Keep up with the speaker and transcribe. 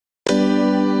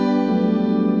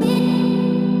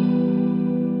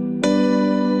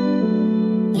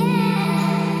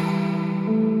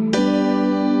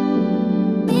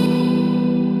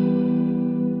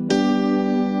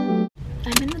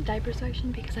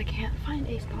section because I can't find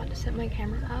a spot to set my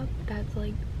camera up that's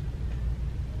like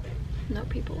no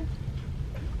people.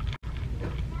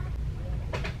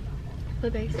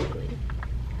 But basically,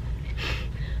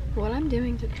 what I'm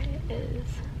doing today is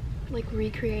like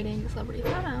recreating celebrity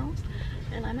photos,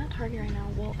 and I'm at Target right now.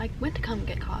 Well, I went to come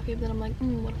get coffee, but then I'm like,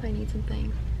 what if I need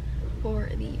something for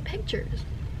the pictures?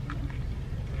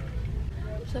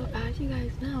 So as you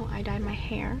guys know, I dyed my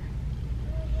hair,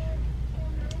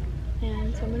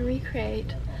 and so I'm gonna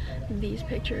recreate these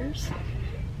pictures.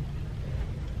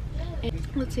 And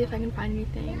let's see if I can find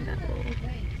anything that will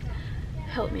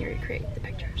help me recreate the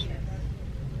pictures.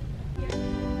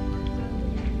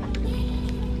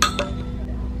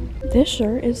 This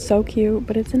shirt is so cute,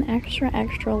 but it's an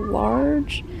extra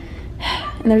large,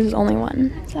 and there's only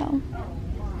one, so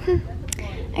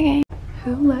okay.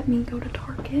 Who let me go to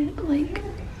Target? Like,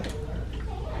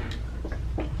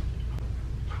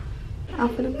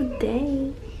 outfit of the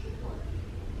day.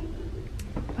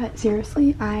 But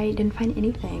seriously, I didn't find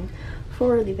anything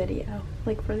for the video,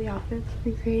 like for the outfits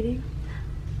recreating,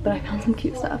 but I found some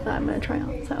cute stuff that I'm gonna try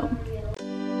on, so.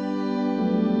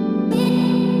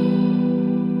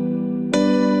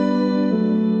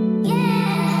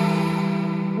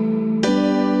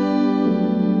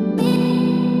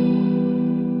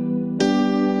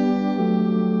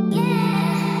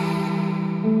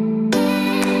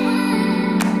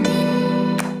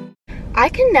 I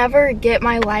can never get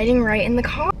my lighting right in the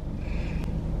car.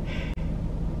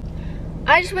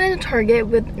 I just went into Target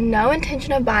with no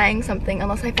intention of buying something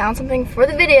unless I found something for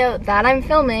the video that I'm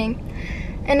filming,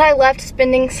 and I left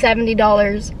spending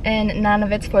 $70 and none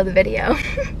of it's for the video.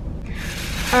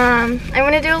 I'm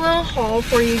gonna do a little haul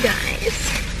for you guys.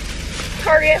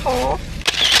 Target haul.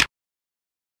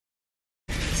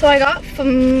 So I got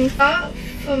some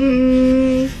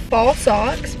fall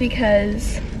socks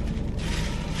because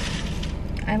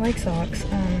I like socks.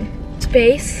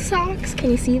 Space socks,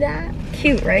 can you see that?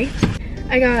 Cute, right?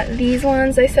 I got these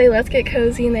ones, they say let's get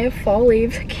cozy, and they have fall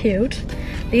leaves, cute.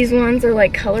 These ones are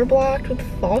like color blocked with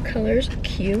fall colors,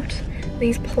 cute.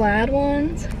 These plaid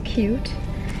ones, cute.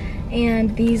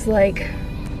 And these like,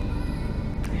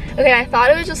 okay, I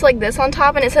thought it was just like this on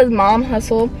top and it says mom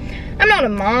hustle. I'm not a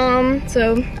mom,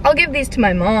 so I'll give these to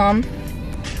my mom.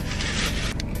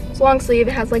 It's long sleeve,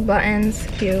 it has like buttons,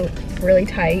 cute, really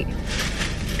tight.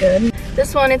 Good.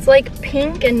 This one, it's like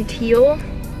pink and teal,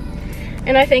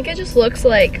 and I think it just looks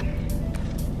like, I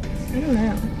don't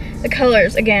know, the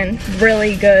colors again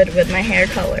really good with my hair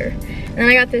color. And then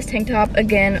I got this tank top,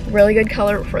 again really good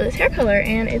color for this hair color,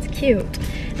 and it's cute.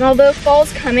 And although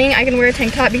fall's coming, I can wear a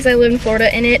tank top because I live in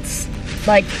Florida and it's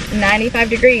like 95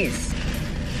 degrees,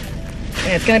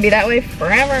 and it's gonna be that way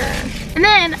forever. And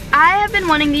then I have been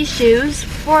wanting these shoes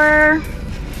for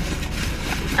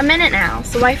a minute now,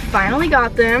 so I finally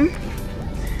got them.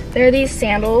 They're these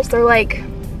sandals. They're like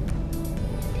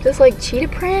just like cheetah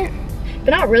print,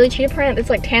 but not really cheetah print. It's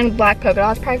like tan with black polka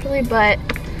dots practically, but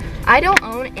I don't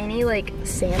own any like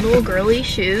sandal girly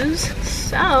shoes,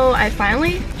 so I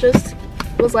finally just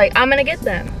was like, I'm gonna get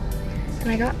them,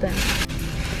 and I got them.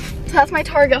 So that's my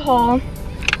Target haul.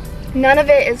 None of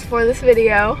it is for this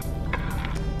video.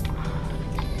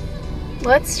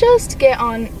 Let's just get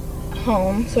on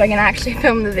home so I can actually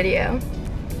film the video,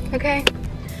 okay?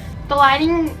 The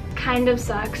lighting kind of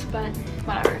sucks, but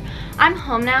whatever. I'm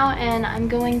home now and I'm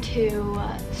going to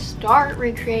start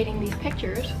recreating these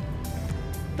pictures.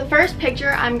 The first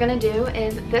picture I'm gonna do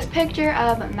is this picture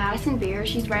of Madison Beer.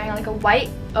 She's wearing like a white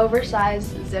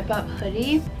oversized zip-up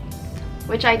hoodie,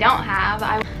 which I don't have.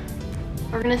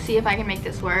 We're gonna see if I can make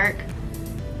this work.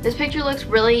 This picture looks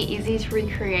really easy to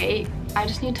recreate. I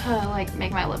just need to like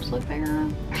make my lips look bigger.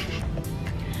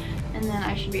 And then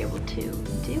I should be able to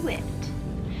do it.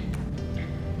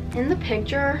 In the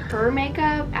picture, her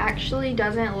makeup actually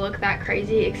doesn't look that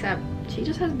crazy, except she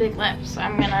just has big lips. So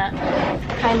I'm gonna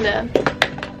kind of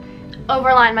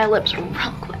overline my lips real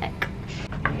quick.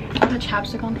 I'll put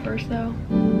chapstick on first though,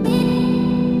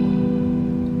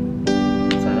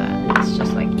 so that it's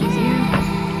just like easier.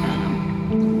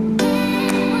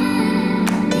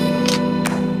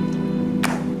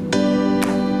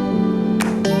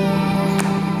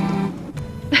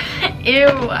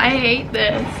 Ew, I hate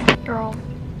this. Girl,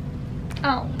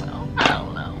 I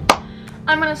don't know.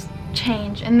 I'm gonna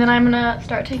change, and then I'm gonna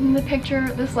start taking the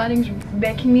picture. This lighting's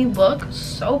making me look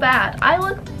so bad. I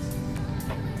look,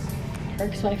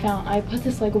 so I put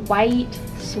this like white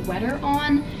sweater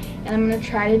on, and I'm gonna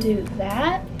try to do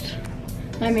that.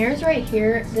 My mirror's right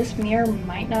here. This mirror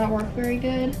might not work very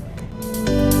good.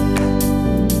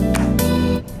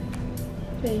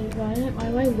 Babe, why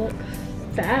do I look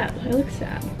sad? I look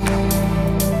sad.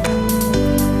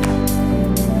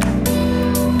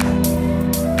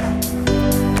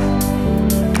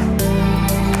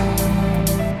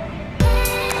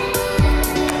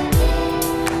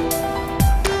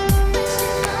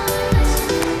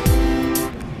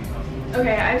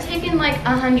 like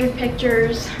 100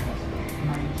 pictures.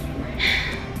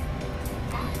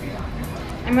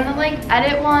 I'm gonna like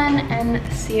edit one and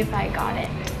see if I got it.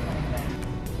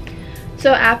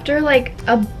 So after like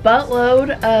a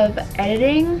buttload of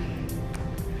editing,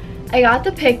 I got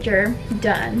the picture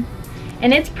done.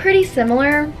 And it's pretty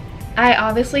similar. I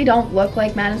obviously don't look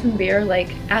like Madison Beer like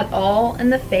at all in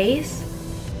the face.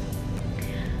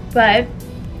 But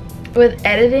with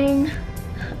editing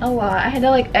a lot, I had to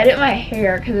like edit my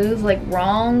hair because it was like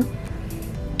wrong.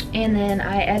 And then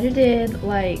I edited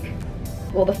like,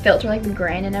 well, the filter, like the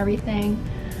grain and everything.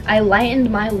 I lightened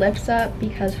my lips up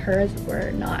because hers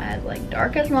were not as like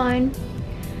dark as mine.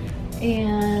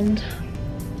 And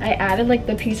I added like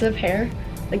the piece of hair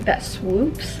like that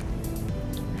swoops.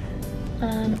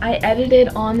 I edited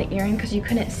on the earring because you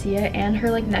couldn't see it, and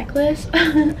her like necklace.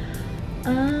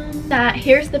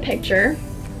 Here's the picture.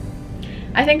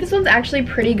 I think this one's actually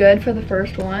pretty good for the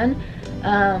first one.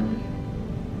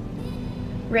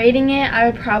 Rating it, I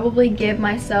would probably give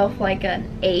myself like an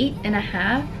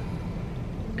 8.5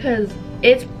 because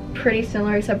it's pretty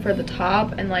similar except for the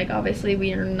top, and like obviously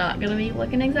we are not gonna be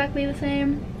looking exactly the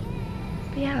same.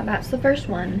 But yeah, that's the first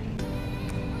one.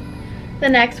 The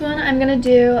next one I'm gonna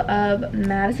do of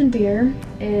Madison Beer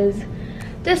is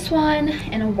this one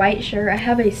in a white shirt. I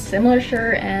have a similar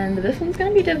shirt, and this one's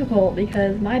gonna be difficult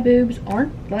because my boobs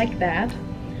aren't like that,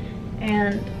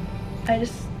 and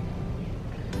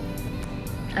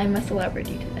I'm a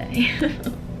celebrity today.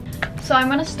 So I'm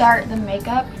gonna start the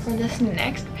makeup for this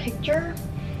next picture,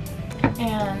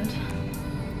 and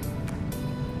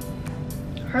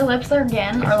her lips are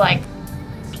like,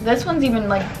 this one's even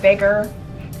like bigger.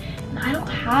 And I don't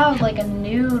have like a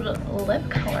nude lip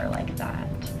color like that.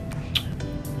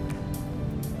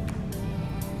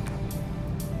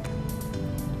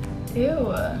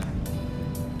 Ew.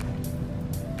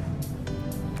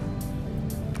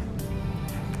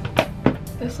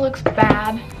 This looks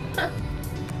bad.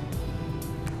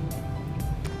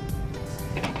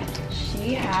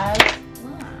 She has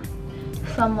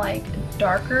some like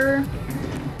darker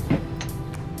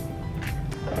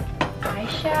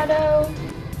eyeshadow.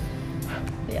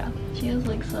 Yeah, she has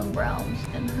like some browns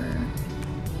in her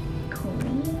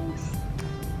crease.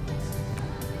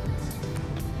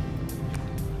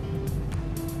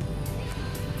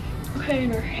 Okay,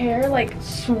 and her hair like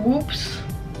swoops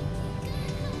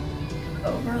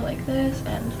over like this,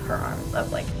 and her arms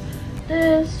up like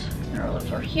this, and her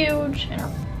lips are huge, and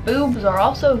her boobs are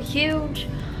also huge.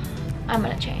 I'm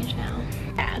gonna change now.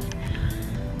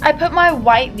 I put my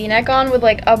white v-neck on with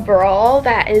like a bra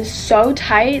that is so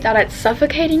tight that it's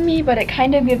suffocating me, but it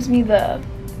kind of gives me the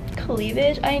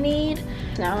cleavage I need.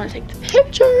 Now I'm gonna take the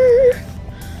picture.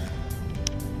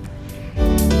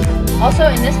 Also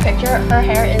in this picture, her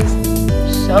hair is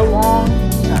so long,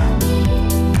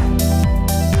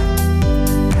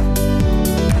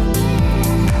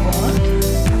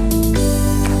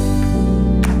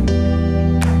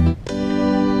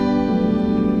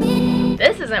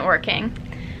 This isn't working.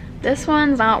 This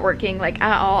one's not working like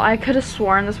at all. I could have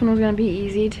sworn this one was gonna be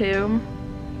easy too.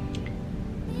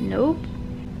 Nope.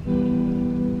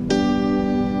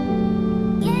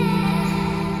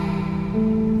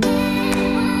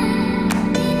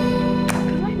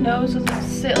 My nose doesn't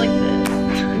sit like this.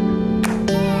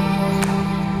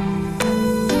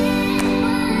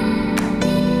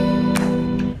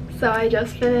 So I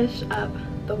just finished up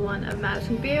the one of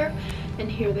Madison Beer, and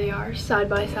here they are side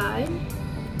by side.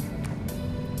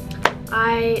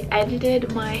 I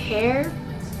edited my hair,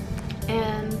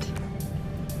 and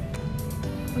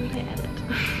what did I edit?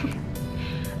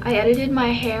 I edited my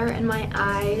hair and my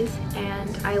eyes,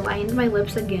 and I lined my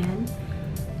lips again,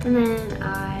 and then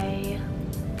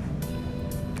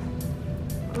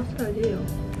what else did I do?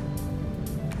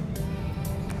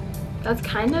 That's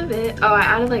kind of it. Oh, I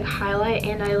added like highlight,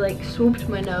 and I like swooped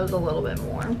my nose a little bit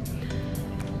more.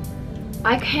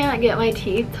 I can't get my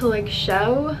teeth to like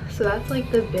show, so that's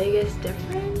like the biggest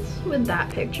difference with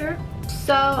that picture.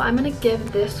 So I'm gonna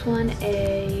give this one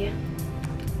a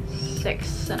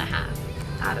 6.5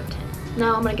 out of 10.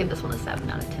 No, I'm gonna give this one a 7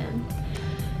 out of 10.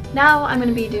 Now I'm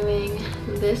gonna be doing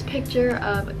this picture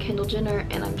of Kendall Jenner,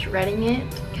 and I'm dreading it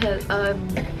because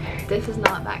this is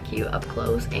not that cute up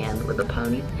close and with a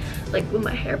pony, like with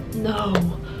my hair. No.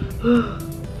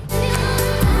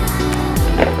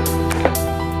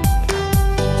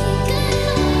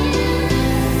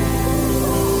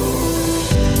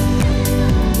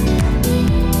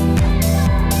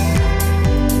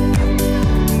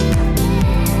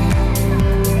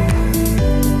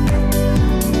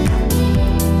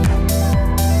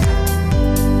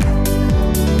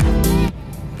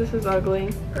 This is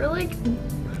ugly. Her like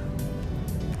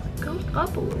goes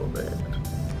up a little bit.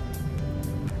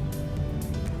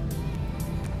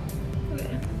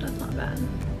 Okay, that's not bad.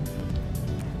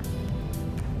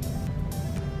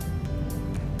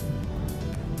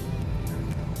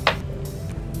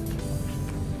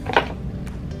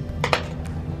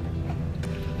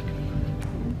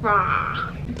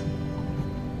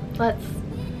 Let's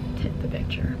tip the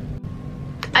picture.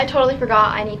 I totally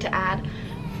forgot I need to add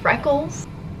freckles.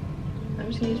 I'm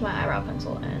just gonna use my eyebrow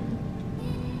pencil and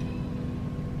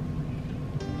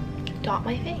dot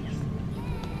my face.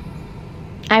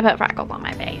 I put freckles on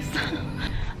my face.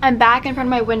 I'm back in front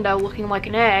of my window looking like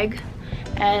an egg,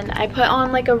 and I put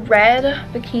on like a red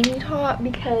bikini top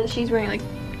because she's wearing like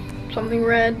something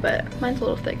red, but mine's a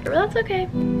little thicker, but that's okay.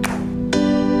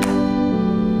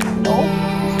 Oh.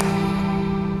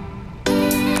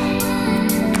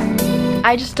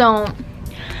 I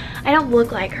don't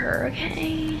look like her,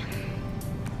 okay?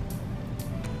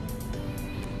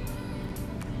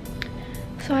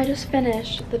 So I just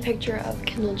finished the picture of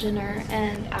Kendall Jenner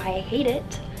and I hate it.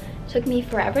 It took me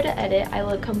forever to edit. I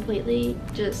look completely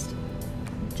just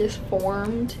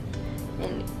disformed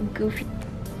and goofy.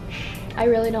 I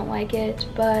really don't like it,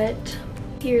 but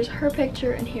here's her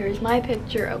picture and here's my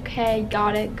picture. Okay,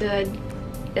 got it, good.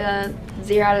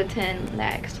 0 out of 10.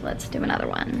 Next, let's do another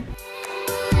one.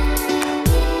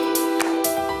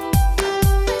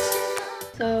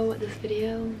 So this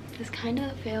video is kind of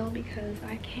a fail because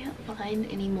I can't find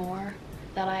any more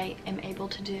that I am able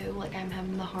to do. Like, I'm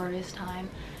having the hardest time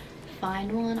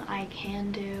find one I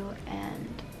can do,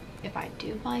 and if I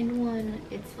do find one,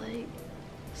 it's like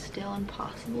still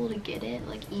impossible to get it,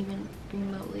 like even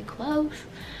remotely close.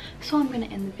 So I'm gonna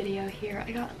end the video here.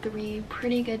 I got 3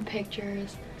 pretty good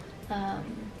pictures.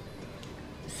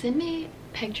 Send me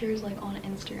pictures like on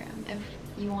Instagram if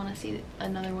you want to see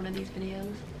another one of these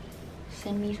videos.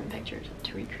 Send me some pictures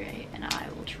to recreate and I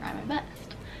will try my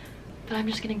best. But I'm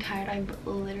just getting tired. I've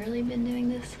literally been doing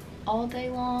this all day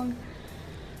long.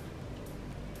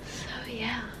 So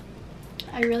yeah,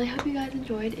 I really hope you guys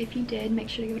enjoyed. If you did, make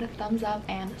sure to give it a thumbs up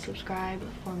and subscribe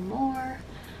for more.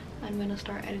 I'm gonna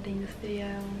start editing this video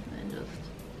and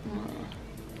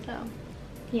just so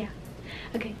yeah.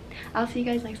 Okay, I'll see you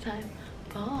guys next time.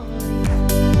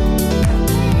 Bye.